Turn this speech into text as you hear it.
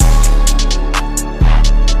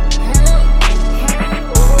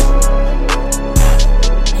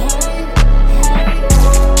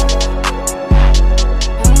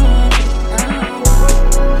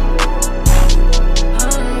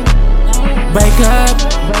wake up,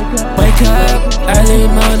 early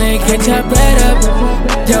morning, get your bread up,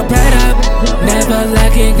 never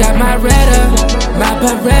lacking, got my red up, my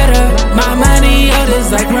Beretta, my money old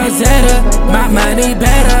is like Rosetta, my money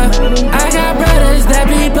better, I got brothers that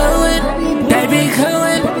be booing, they be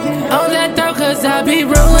cooing, on that throw cause I be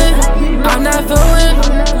ruined, I'm not fooling,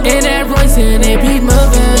 in that Royce and it be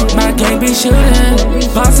moving, my gang be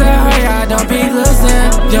shooting, boss of her, I don't be losing,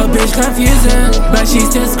 yo bitch confusing, but she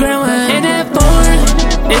still screwing, in that foreign,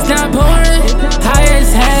 it's not boring, high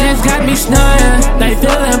as hell, got me snoring, they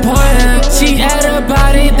feel important, she at her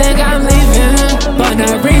body, think I'm leaving, but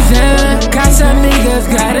no reason, got some niggas,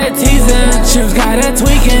 got a teasing, shoes got a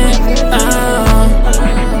tweaking,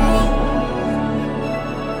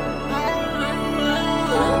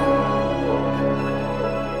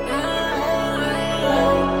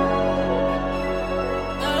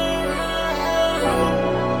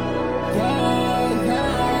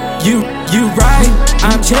 You right,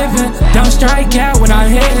 I'm trippin', don't strike out when I'm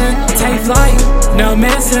hittin', take flight, no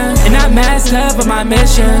missing, and I'm masked up on my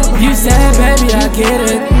mission, you said baby I get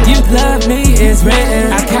it, you love me, it's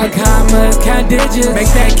written, I count commas, count digits, make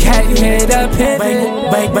that cat head up pivot,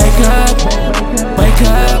 wake up,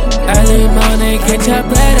 early morning, get your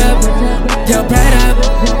bread up,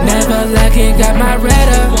 never lacking, got my red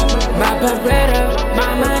up, my Beretta.